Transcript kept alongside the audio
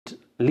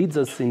leads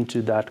us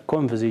into that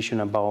conversation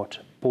about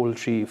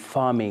poultry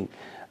farming.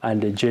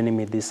 And joining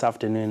me this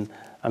afternoon,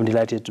 I'm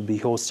delighted to be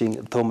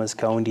hosting Thomas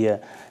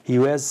Kaundia. He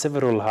wears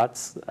several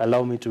hats.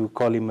 Allow me to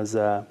call him as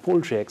a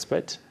poultry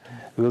expert.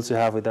 We also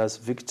have with us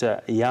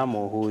Victor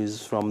Yamo, who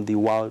is from the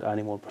Wild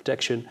Animal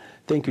Protection.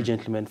 Thank you,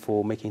 gentlemen,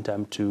 for making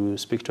time to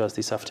speak to us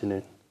this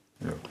afternoon.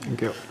 Yeah.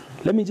 Thank you.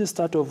 Let me just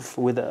start off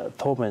with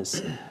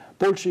Thomas.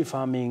 Poultry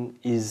farming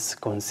is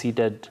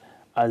considered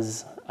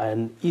as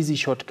an easy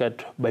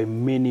shortcut by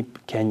many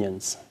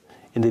Kenyans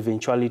in the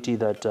eventuality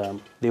that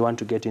they want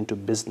to get into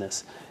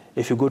business.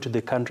 If you go to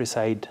the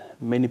countryside,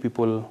 many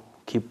people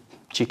keep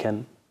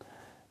chicken.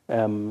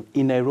 In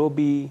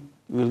Nairobi,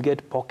 you'll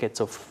get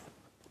pockets of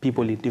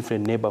people in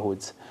different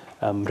neighborhoods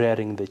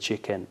rearing the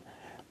chicken.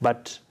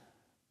 But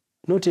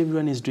not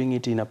everyone is doing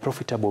it in a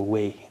profitable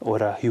way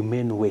or a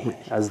humane way,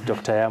 as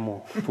Dr.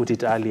 Yamo put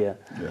it earlier.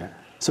 Yeah.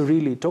 So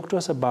really, talk to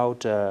us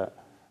about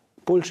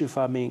poultry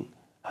farming.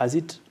 Has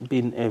it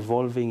been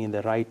evolving in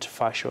the right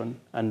fashion?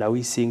 And are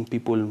we seeing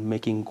people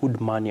making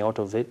good money out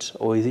of it?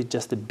 Or is it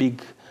just the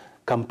big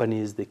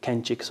companies, the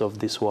Kenchicks of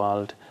this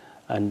world,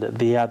 and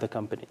the other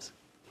companies?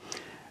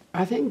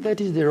 I think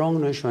that is the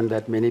wrong notion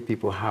that many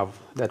people have,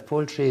 that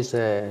poultry is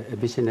a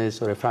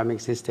business or a farming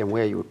system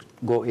where you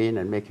go in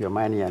and make your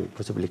money and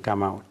possibly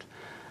come out.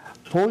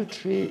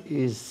 Poultry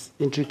is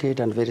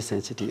intricate and very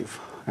sensitive,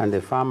 and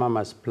the farmer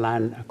must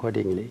plan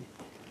accordingly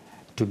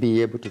to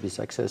be able to be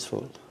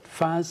successful.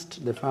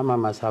 First, the farmer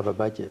must have a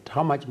budget.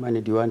 How much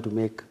money do you want to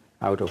make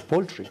out of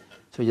poultry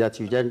so that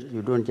you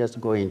don't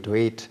just go into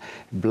it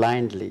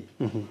blindly?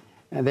 Mm-hmm.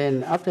 And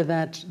then after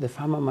that, the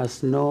farmer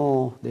must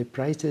know the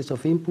prices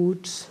of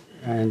inputs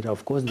and,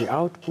 of course, the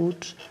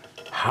output,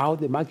 how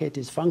the market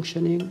is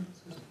functioning.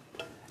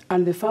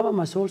 And the farmer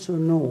must also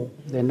know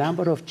the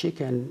number of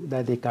chicken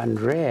that they can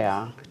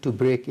rear to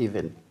break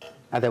even.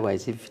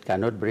 Otherwise, if it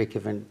cannot break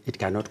even, it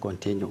cannot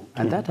continue.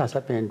 And that has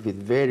happened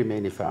with very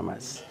many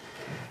farmers.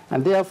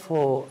 And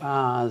therefore,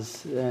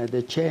 as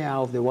the chair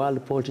of the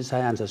World Poultry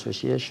Science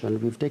Association,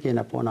 we've taken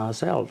upon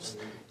ourselves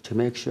to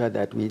make sure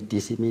that we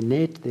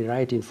disseminate the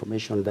right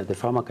information that the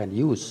farmer can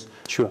use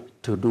to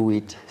do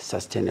it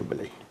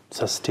sustainably.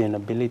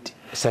 Sustainability.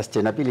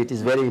 Sustainability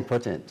is very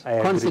important.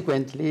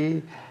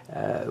 Consequently,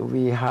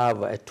 we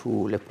have a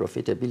tool, a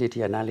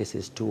profitability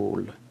analysis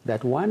tool,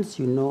 that once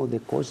you know the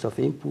cost of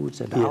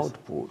inputs and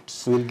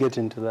outputs. We'll get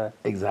into that.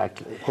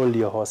 Exactly. Hold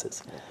your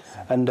horses.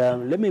 Yes. And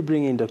let me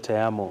bring in Dr.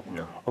 Yamo.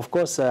 Yeah. Of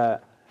course,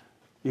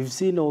 you've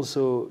seen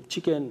also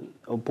chicken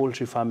or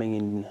poultry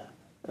farming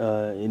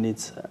in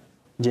its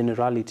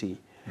generality.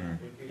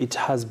 It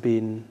has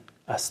been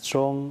a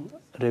strong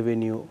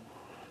revenue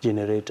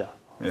generator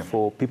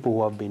for people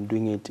who have been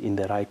doing it in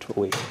the right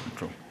way.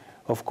 True.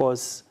 Of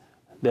course,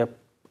 there are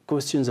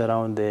questions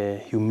around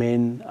the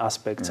humane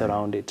aspects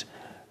around it.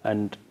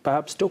 And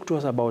perhaps talk to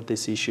us about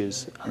these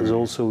issues as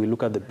also we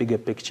look at the bigger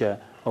picture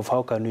of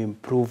how can we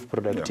improve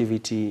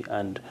productivity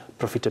and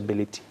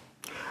profitability.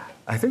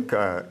 I think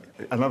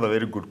another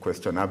very good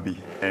question, Abby.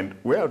 And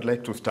where I'd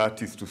like to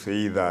start is to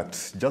say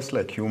that just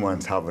like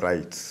humans have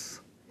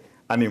rights,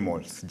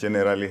 animals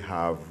generally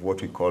have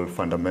what we call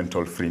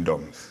fundamental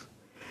freedoms.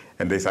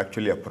 And there's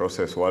actually a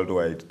process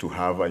worldwide to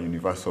have a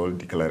universal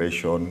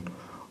declaration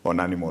on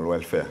animal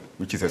welfare,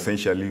 which is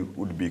essentially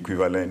would be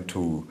equivalent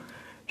to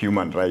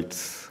human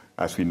rights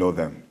as we know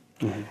them.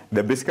 Mm-hmm.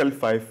 There are basically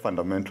 5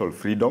 fundamental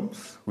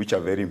freedoms, which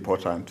are very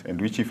important, and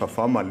which if a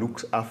farmer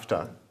looks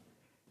after,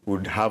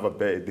 would have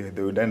they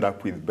would end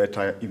up with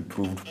better,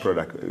 improved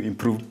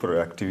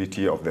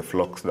productivity of the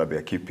flocks that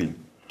they're keeping.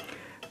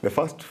 The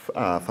first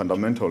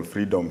fundamental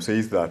freedom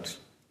says that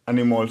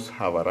animals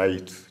have a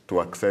right to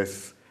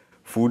access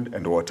food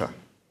and water.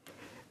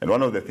 And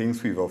one of the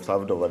things we've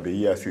observed over the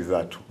years is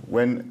that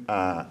when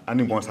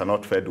animals are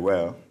not fed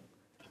well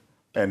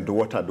and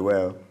watered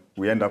well,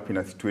 we end up in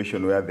a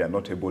situation where they are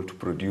not able to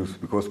produce,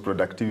 because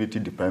productivity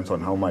depends on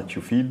how much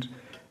you feed,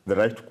 the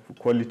right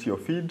quality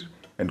of feed,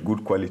 and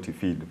good quality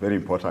feed. Very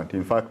important.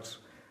 In fact,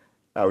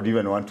 I would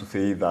even want to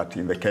say that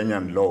in the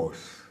Kenyan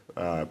laws,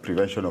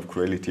 Prevention of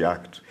Cruelty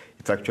Act,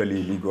 it's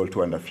actually illegal to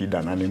underfeed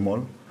an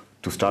animal,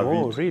 to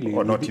starve it,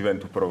 or not even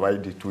to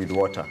provide it with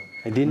water.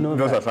 I didn't know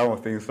Those are some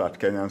of the things that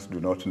Kenyans do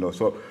not know.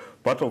 So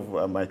part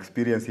of my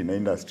experience in the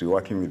industry,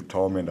 working with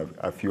Tom and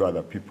a few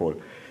other people,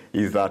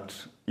 is that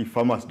if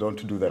farmers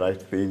don't do the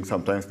right thing,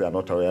 sometimes they are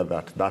not aware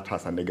that that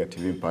has a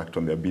negative impact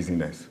on their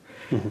business.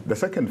 Mm-hmm. The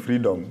second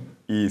freedom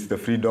is the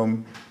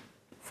freedom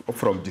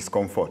from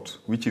discomfort,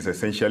 which is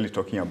essentially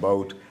talking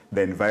about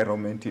the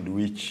environment in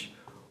which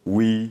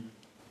we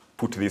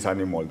put this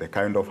animal, the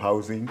kind of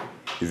housing.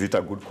 Is it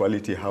a good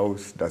quality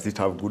house? Does it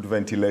have good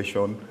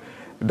ventilation?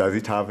 Does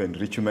it have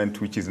enrichment,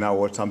 which is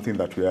now something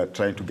that we are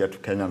trying to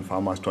get Kenyan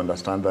farmers to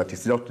understand, that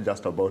it's not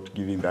just about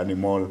giving the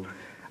animal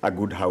a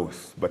good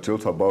house, but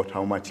also about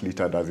how much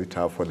litter does it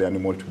have for the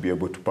animal to be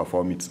able to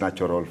perform its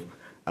natural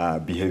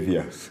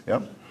behaviors.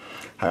 Yeah?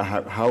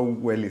 How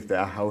well is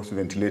their house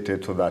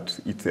ventilated so that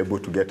it's able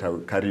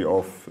to carry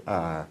off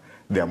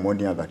the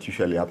ammonia that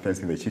usually happens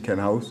in the chicken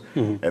house,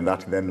 and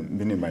that then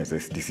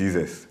minimizes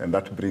diseases. And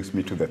that brings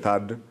me to the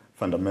third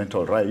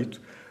fundamental right,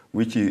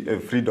 which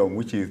is freedom,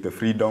 which is the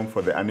freedom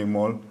for the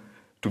animal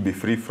to be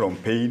free from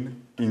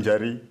pain,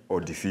 injury,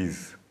 or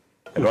disease.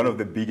 And one of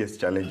the biggest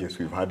challenges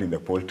we've had in the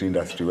poultry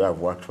industry, where I've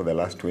worked for the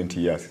last 20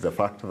 years, is the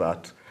fact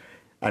that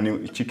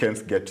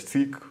chickens get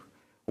sick,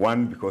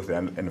 one, because the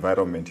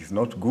environment is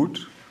not good,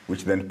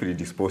 which then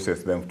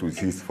predisposes them to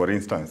disease. For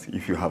instance,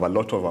 if you have a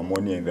lot of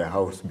ammonia in the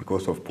house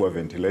because of poor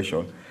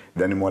ventilation,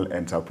 the animal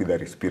ends up with a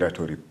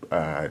respiratory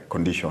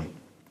condition.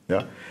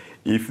 Yeah?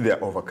 If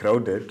they're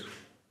overcrowded,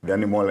 the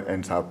animal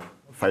ends up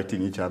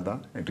fighting each other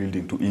and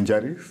leading to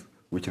injuries,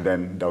 which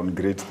then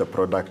downgrades the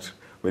product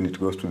when it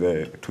goes to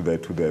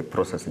the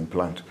processing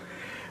plant.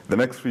 The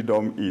next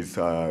freedom is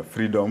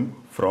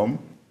freedom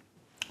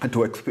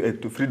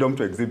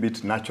to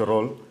exhibit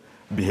natural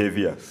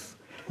behaviors.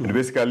 And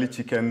basically,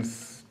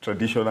 chickens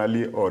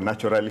traditionally or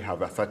naturally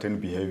have a certain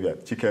behavior.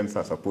 Chickens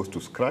are supposed to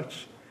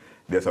scratch.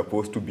 They're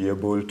supposed to be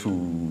able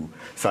to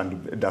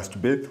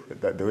dust bathe,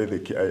 the way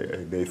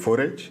they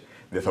forage.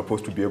 They're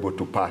supposed to be able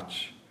to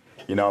patch.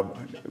 In our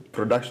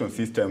production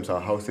systems,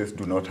 our houses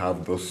do not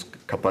have those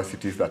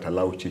capacities that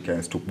allow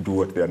chickens to do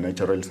what they're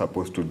naturally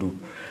supposed to do.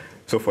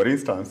 So for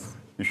instance,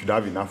 you should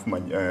have enough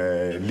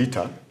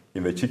litter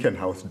in the chicken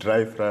house,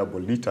 dry, friable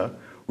litter,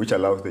 which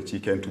allows the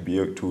chicken to be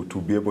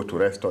able to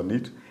rest on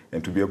it,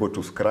 and to be able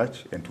to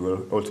scratch, and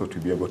also to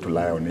be able to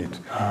lie on it.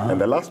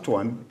 And the last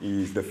one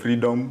is the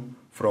freedom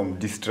from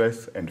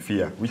distress and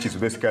fear, which is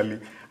basically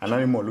an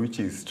animal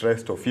which is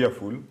stressed or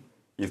fearful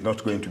is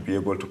not going to be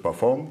able to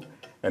perform.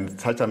 And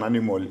such an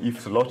animal, if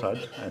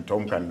slaughtered, and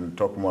Tom can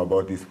talk more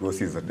about this because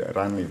he's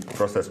running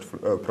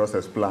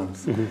process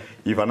plants.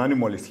 If an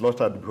animal is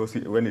slaughtered, because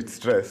when it's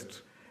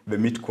stressed, the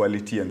meat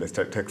quality and the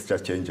texture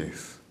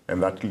changes.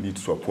 And that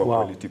leads to a poor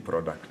quality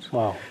product.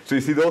 So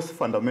you see, those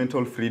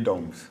fundamental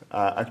freedoms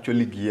are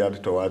actually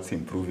geared towards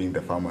improving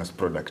the farmer's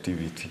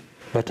productivity,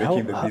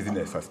 making the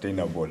business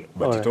sustainable.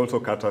 But it also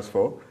caters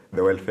for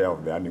the welfare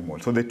of the animal.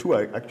 So the two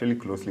are actually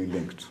closely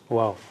linked.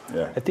 Wow.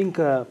 Yeah. I think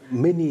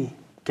many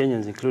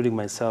Kenyans, including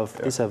myself,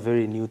 these are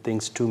very new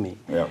things to me.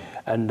 Yeah.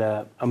 And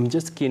I'm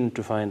just keen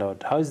to find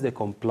out, how is the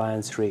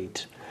compliance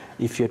rate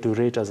if you're to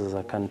rate us as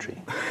a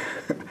country?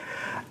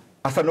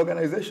 As an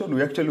organization,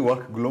 we actually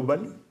work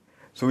globally.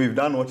 So we've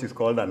done what is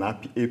called an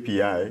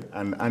API,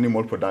 an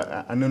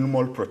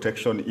Animal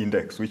Protection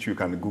Index, which you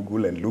can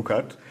Google and look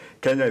at.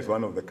 Kenya is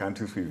one of the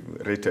countries we've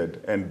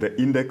rated, and the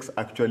index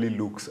actually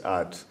looks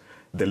at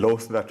the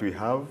laws that we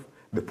have,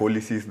 the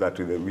policies that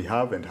we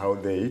have, and how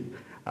they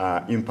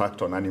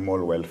impact on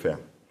animal welfare.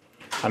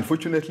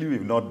 Unfortunately,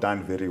 we've not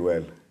done very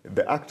well.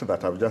 The act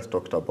that I've just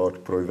talked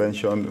about,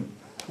 Prevention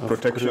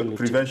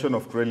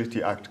of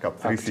Cruelty Act, Cap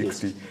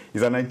 360,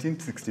 is a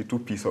 1962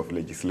 piece of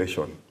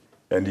legislation.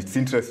 And it's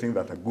interesting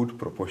that a good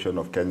proportion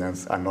of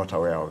Kenyans are not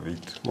aware of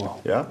it.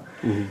 Yeah?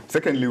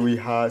 Secondly, we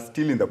are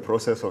still in the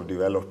process of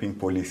developing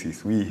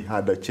policies. We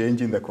had a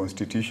change in the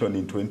constitution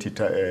in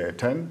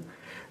 2010.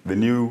 The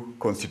new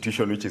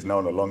constitution, which is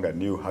now no longer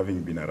new,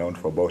 having been around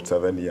for about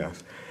 7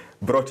 years,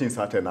 brought in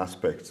certain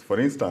aspects. For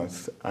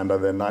instance, under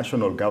the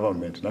national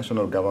government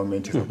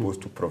is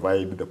supposed to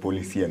provide the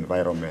policy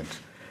environment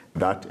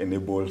that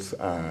enables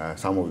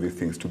some of these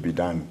things to be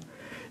done.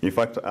 In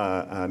fact,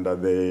 under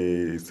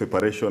the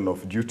separation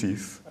of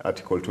duties,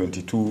 Article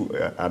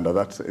 22, under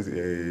that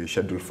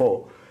Schedule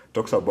 4,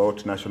 talks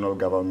about national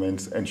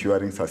governments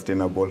ensuring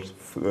sustainable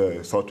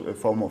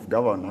form of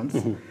governance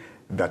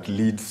that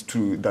leads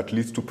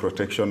to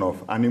protection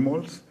of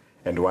animals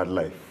and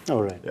wildlife.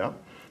 All right. Yeah?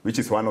 Which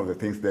is one of the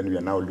things then we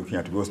are now looking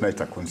at, because now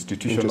it's a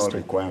constitutional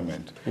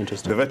requirement.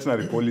 The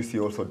veterinary policy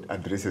also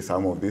addresses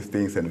some of these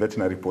things, and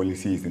veterinary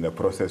policy is in the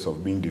process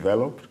of being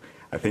developed.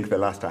 I think the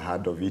last I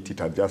heard of it, it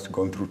had just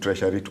gone through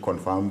Treasury to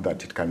confirm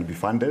that it can be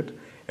funded,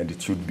 and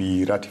it should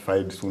be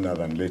ratified sooner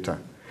than later.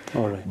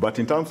 All right. But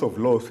in terms of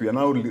laws, we are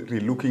now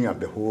re-looking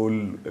at the whole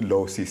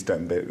law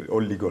system, the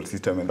whole legal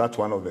system, and that's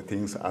one of the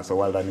things as a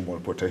wild animal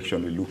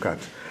protection we look at.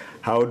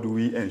 How do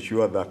we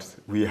ensure that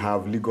we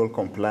have legal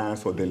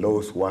compliance, or the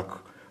laws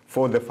work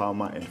for the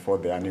farmer and for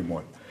the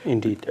animal?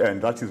 Indeed.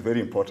 And that is very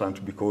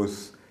important,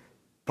 because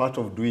part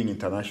of doing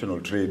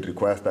international trade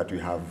requires that we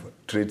have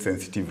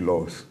trade-sensitive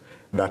laws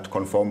that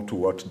conform to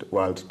what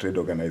World Trade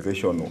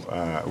Organization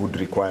would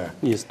require.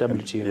 Yes,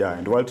 WTO.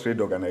 And World Trade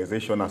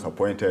Organization has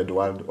appointed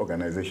World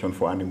Organization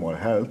for Animal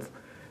Health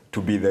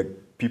to be the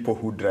people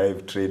who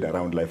drive trade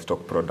around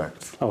livestock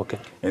products. Okay.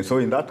 And so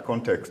in that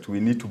context, we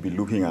need to be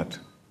looking at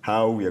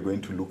how we are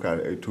going to look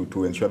at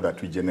to ensure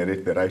that we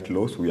generate the right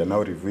laws. We are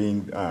now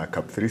reviewing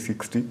CAP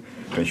 360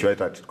 to ensure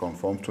that it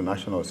conforms to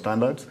national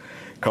standards.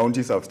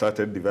 Counties have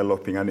started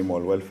developing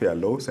animal welfare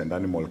laws and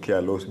animal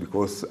care laws,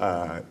 because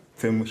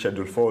same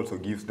Schedule 4 also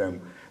gives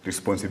them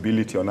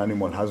responsibility on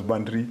animal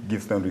husbandry,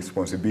 gives them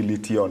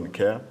responsibility on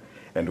care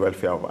and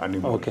welfare of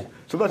animals. Okay.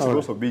 So that's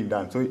also being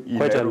done. So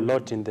quite a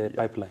lot in the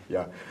pipeline.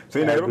 Yeah. So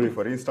in Nairobi,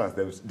 for instance,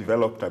 they've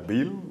developed a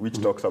bill which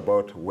talks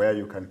about where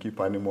you can keep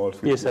animals.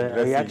 Yes,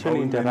 I actually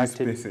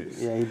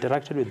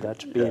interacted with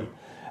that bill.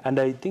 And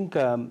I think,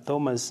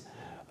 Thomas,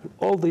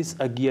 all these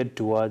are geared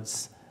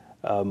towards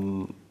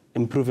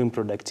improving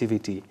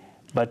productivity,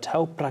 but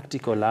how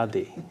practical are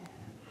they?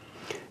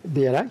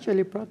 They are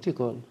actually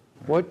practical.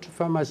 What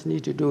farmers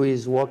need to do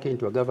is walk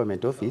into a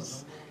government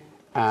office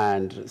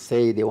and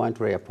say they want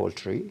to rear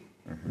poultry.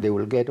 They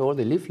will get all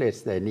the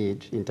leaflets they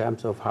need in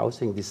terms of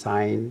housing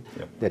design,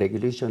 the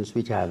regulations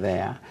which are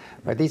there.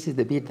 But this is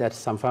the bit that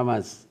some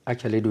farmers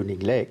actually do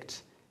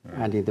neglect.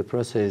 And in the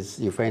process,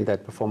 you find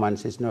that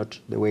performance is not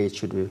the way it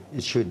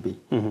should be.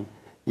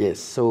 Yes,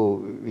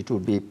 so it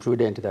would be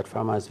prudent that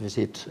farmers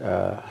visit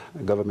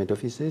government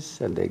offices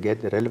and they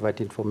get the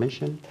relevant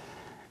information,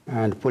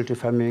 and poultry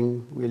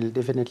farming will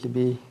definitely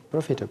be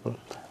profitable.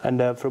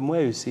 And from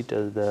where you sit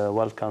as the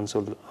World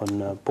Council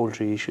on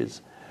Poultry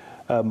Issues,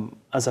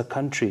 as a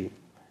country,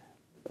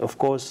 of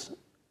course,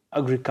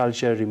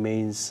 agriculture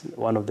remains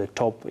one of the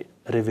top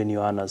revenue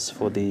earners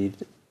for the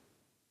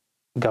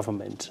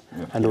government,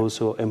 and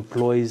also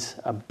employs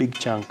a big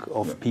chunk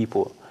of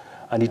people,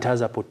 and it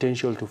has a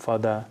potential to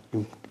further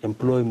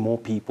employ more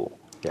people.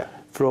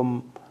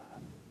 From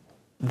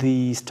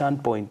the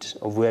standpoint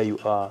of where you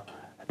are,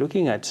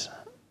 looking at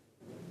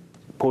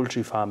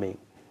poultry farming,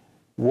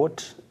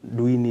 what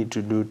do we need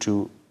to do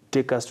to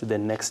take us to the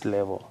next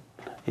level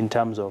in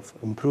terms of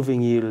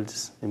improving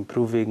yields,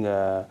 improving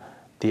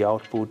the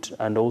output,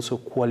 and also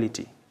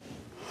quality?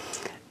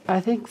 I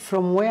think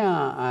from where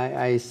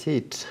I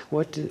sit,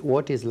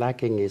 what is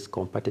lacking is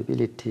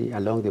compatibility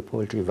along the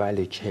poultry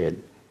value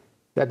chain.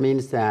 That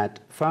means that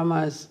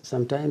farmers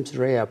sometimes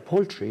rear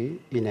poultry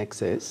in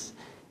excess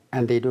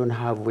and they don't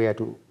have where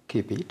to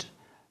keep it.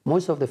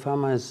 Most of the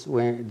farmers,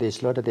 when they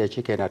slaughter their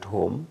chicken at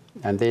home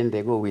and then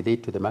they go with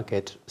it to the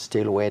market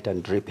still wet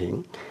and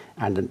dripping,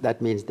 and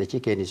that means the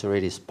chicken is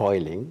already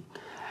spoiling.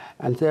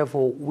 And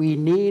therefore, we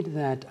need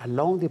that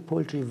along the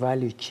poultry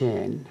value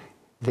chain,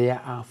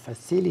 there are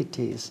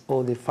facilities,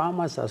 or the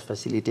farmers are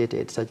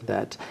facilitated such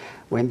that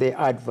when they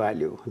add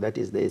value, that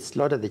is, they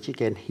slaughter the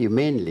chicken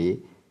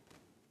humanely,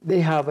 they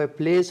have a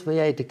place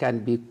where it can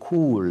be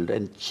cooled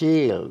and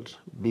chilled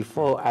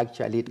before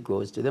actually it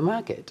goes to the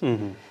market.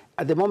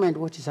 At the moment,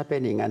 what is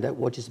happening and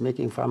what is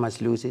making farmers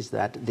lose is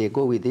that they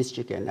go with this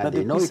chicken and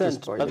they know it is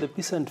spoiling. But the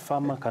peasant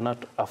farmer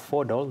cannot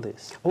afford all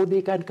this. Or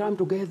they can come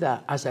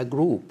together as a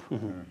group,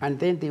 and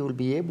then they will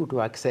be able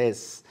to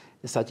access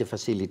such a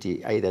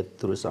facility either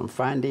through some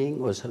funding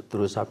or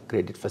through some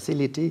credit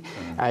facility.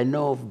 I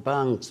know of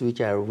banks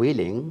which are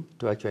willing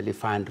to actually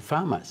fund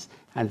farmers,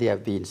 and there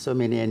have been so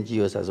many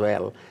NGOs as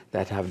well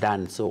that have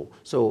done so.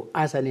 So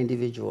as an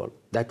individual,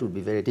 that would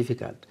be very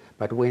difficult.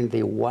 But when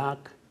they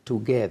work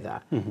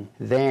together,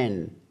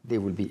 then they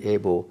will be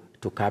able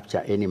to capture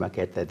any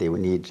market that they will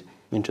need.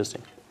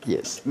 Interesting.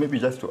 Yes. Maybe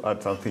just to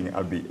add something,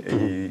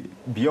 Abby,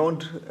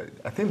 beyond,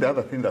 I think the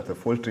other thing that the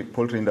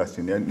poultry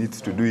industry needs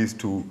to do is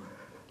to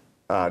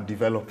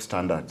develop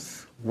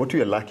standards. What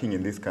we are lacking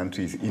in this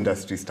country is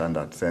industry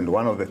standards. And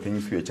one of the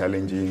things we are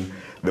challenging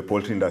the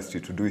poultry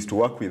industry to do is to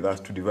work with us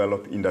to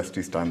develop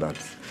industry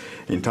standards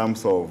in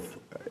terms of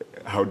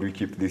how do we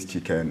keep this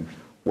chicken,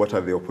 what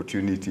are the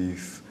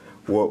opportunities,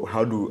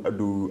 how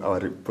do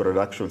our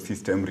production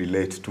system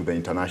relate to the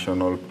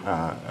international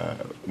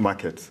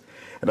markets.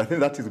 And I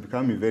think that is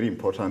becoming very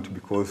important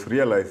because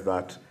realize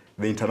that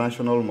the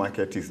international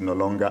market is no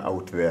longer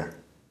out there.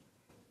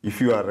 If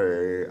you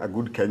are a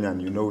good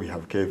Kenyan, you know we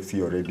have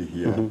KFC already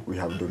here, we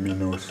have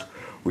Domino's,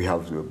 we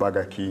have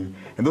Burger King,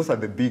 and those are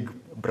the big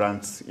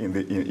brands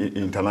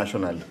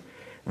internationally.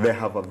 They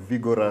have a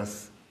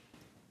vigorous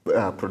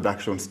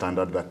production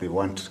standard that they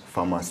want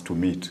farmers to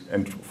meet.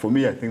 And for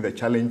me, I think the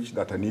challenge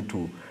that I need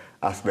to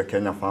ask the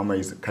Kenya farmer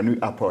is, can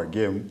we up our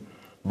game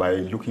by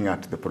looking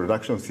at the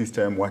production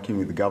system, working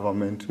with the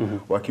government,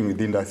 working with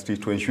industry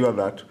to ensure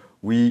that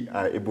we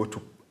are able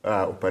to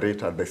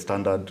operate at the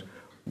standard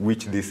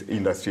which this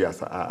industry are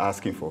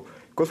asking for.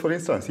 Because for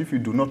instance, if you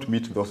do not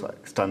meet those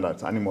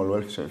standards, animal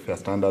welfare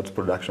standards,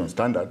 production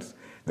standards,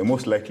 the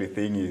most likely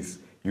thing is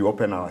you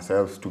open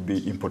ourselves to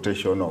be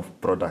importation of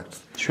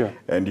products. Sure.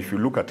 And if you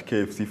look at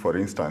KFC, for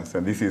instance,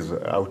 and this is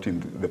out in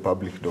the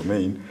public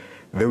domain,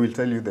 they will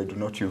tell you they do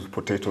not use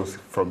potatoes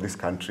from this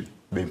country.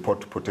 They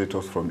import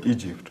potatoes from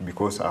Egypt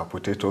because our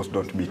potatoes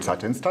don't meet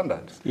certain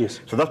standards. Yes.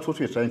 So that's what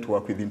we're trying to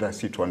work with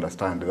industry to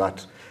understand,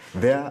 that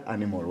their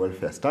animal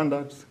welfare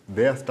standards,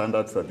 their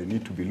standards that they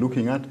need to be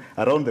looking at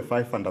around the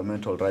 5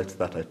 fundamental rights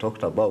that I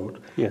talked about,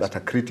 that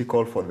are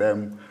critical for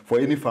them, for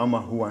any farmer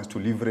who wants to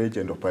leverage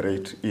and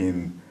operate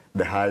in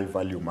the high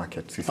value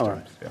market systems. All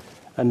right.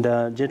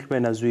 And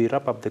gentlemen, as we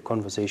wrap up the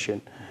conversation,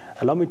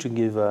 allow me to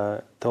give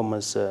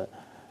Thomas,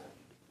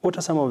 what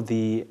are some of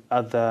the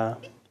other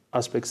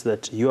aspects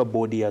that your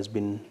body has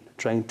been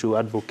trying to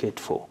advocate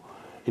for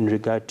in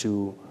regard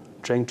to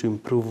trying to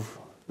improve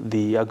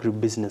the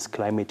agribusiness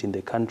climate in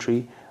the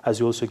country,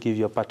 as you also give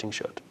your parting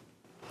shot?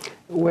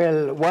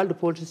 Well, World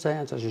Poultry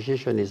Science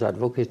Association is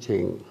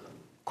advocating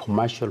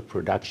commercial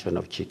production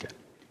of chicken,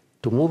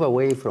 to move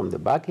away from the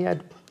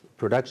backyard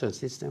production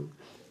system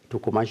to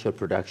commercial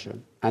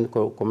production. And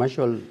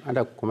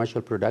under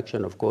commercial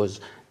production, of course,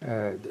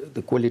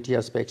 the quality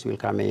aspects will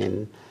come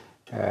in,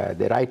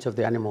 the rights of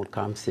the animal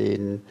comes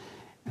in,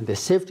 and the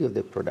safety of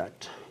the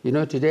product. You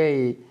know,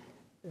 today,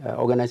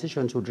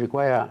 organizations would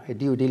require a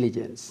due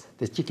diligence.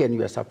 The chicken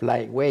you are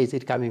supplying, where is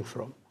it coming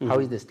from? Mm-hmm. How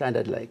is the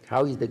standard like?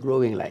 How is the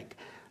growing like?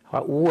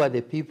 Who are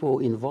the people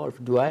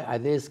involved? Are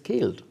they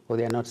skilled or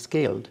they are not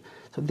skilled?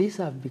 So these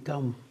have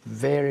become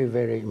very,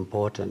 very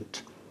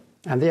important.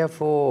 And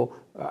therefore,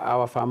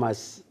 our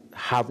farmers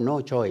have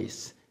no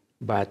choice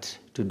but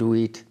to do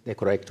it the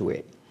correct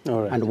way.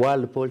 All right. And while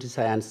the Poultry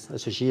Science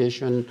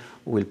Association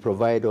will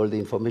provide all the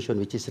information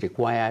which is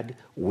required,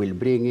 we'll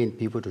bring in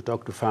people to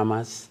talk to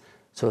farmers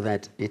so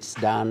that it's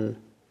done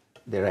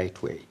the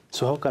right way.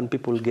 So how can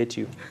people get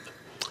you?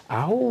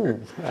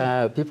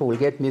 People will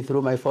get me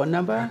through my phone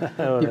number.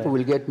 People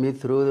will get me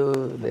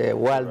through the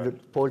World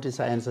Poultry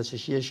Science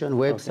Association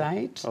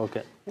website.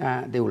 Okay.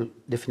 They will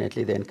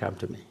definitely then come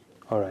to me.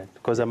 All right,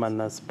 because I'm an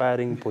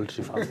aspiring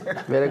poultry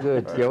farmer. Very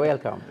good. You're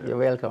welcome. You're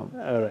welcome.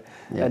 All right.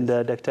 Yes. And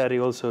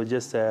Daktari, also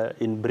just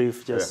in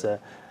brief, just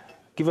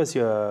give us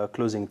your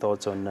closing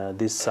thoughts on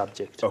this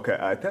subject. Okay,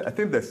 I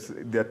think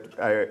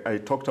that I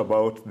talked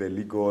about the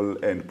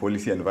legal and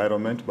policy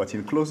environment, but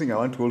in closing, I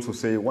want to also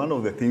say one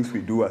of the things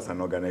we do as an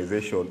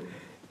organization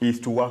is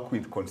to work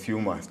with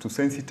consumers, to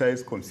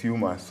sensitize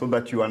consumers so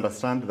that you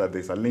understand that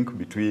there's a link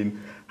between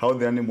how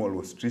the animal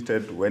was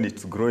treated when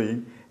it's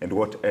growing and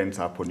what ends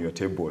up on your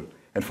table.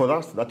 And for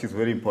us, that is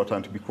very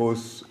important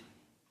because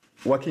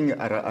working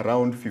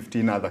around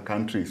 15 other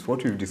countries,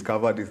 what we've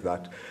discovered is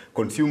that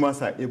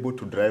consumers are able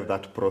to drive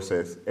that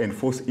process and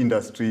force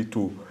industry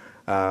to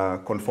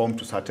conform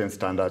to certain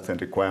standards and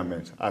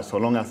requirements, so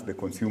long as the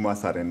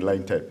consumers are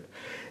enlightened.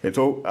 And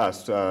so,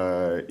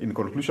 in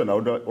conclusion, I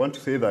would want to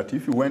say that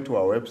if you went to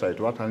our website,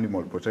 World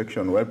Animal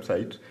Protection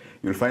website,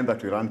 you'll find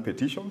that we run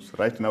petitions.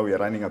 Right now, we are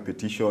running a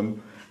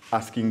petition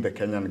asking the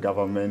Kenyan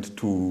government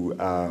to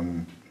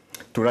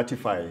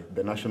ratify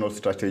the national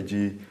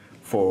strategy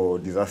for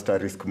disaster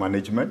risk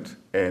management,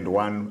 and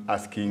one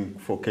asking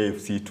for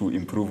KFC to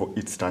improve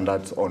its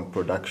standards on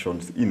production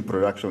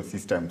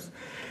systems.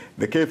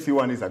 The KFC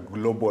one is a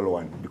global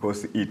one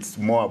because it's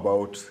more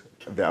about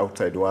the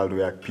outside world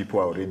where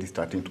people are already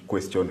starting to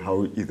question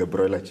how is the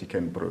broiler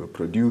chicken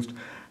produced,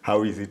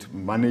 how is it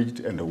managed,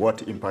 and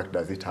what impact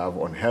does it have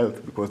on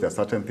health, because there are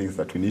certain things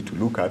that we need to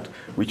look at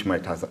which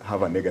might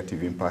have a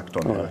negative impact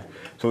on health.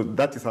 So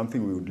that is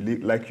something we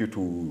would like you to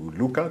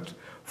look at.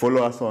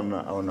 Follow us on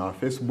our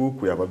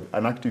Facebook. We have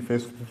an active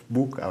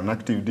Facebook, an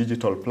active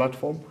digital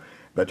platform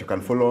that you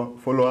can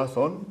follow us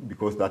on,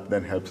 because that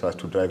then helps us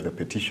to drive the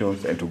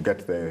petitions and to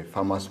get the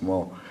farmers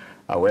more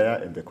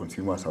aware and the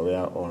consumers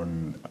aware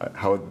on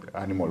how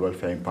animal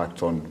welfare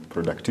impacts on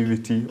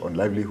productivity, on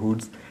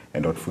livelihoods,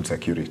 and on food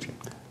security.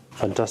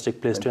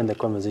 Fantastic place to end the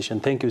conversation.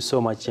 Thank you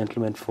so much,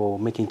 gentlemen, for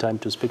making time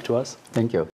to speak to us. Thank you.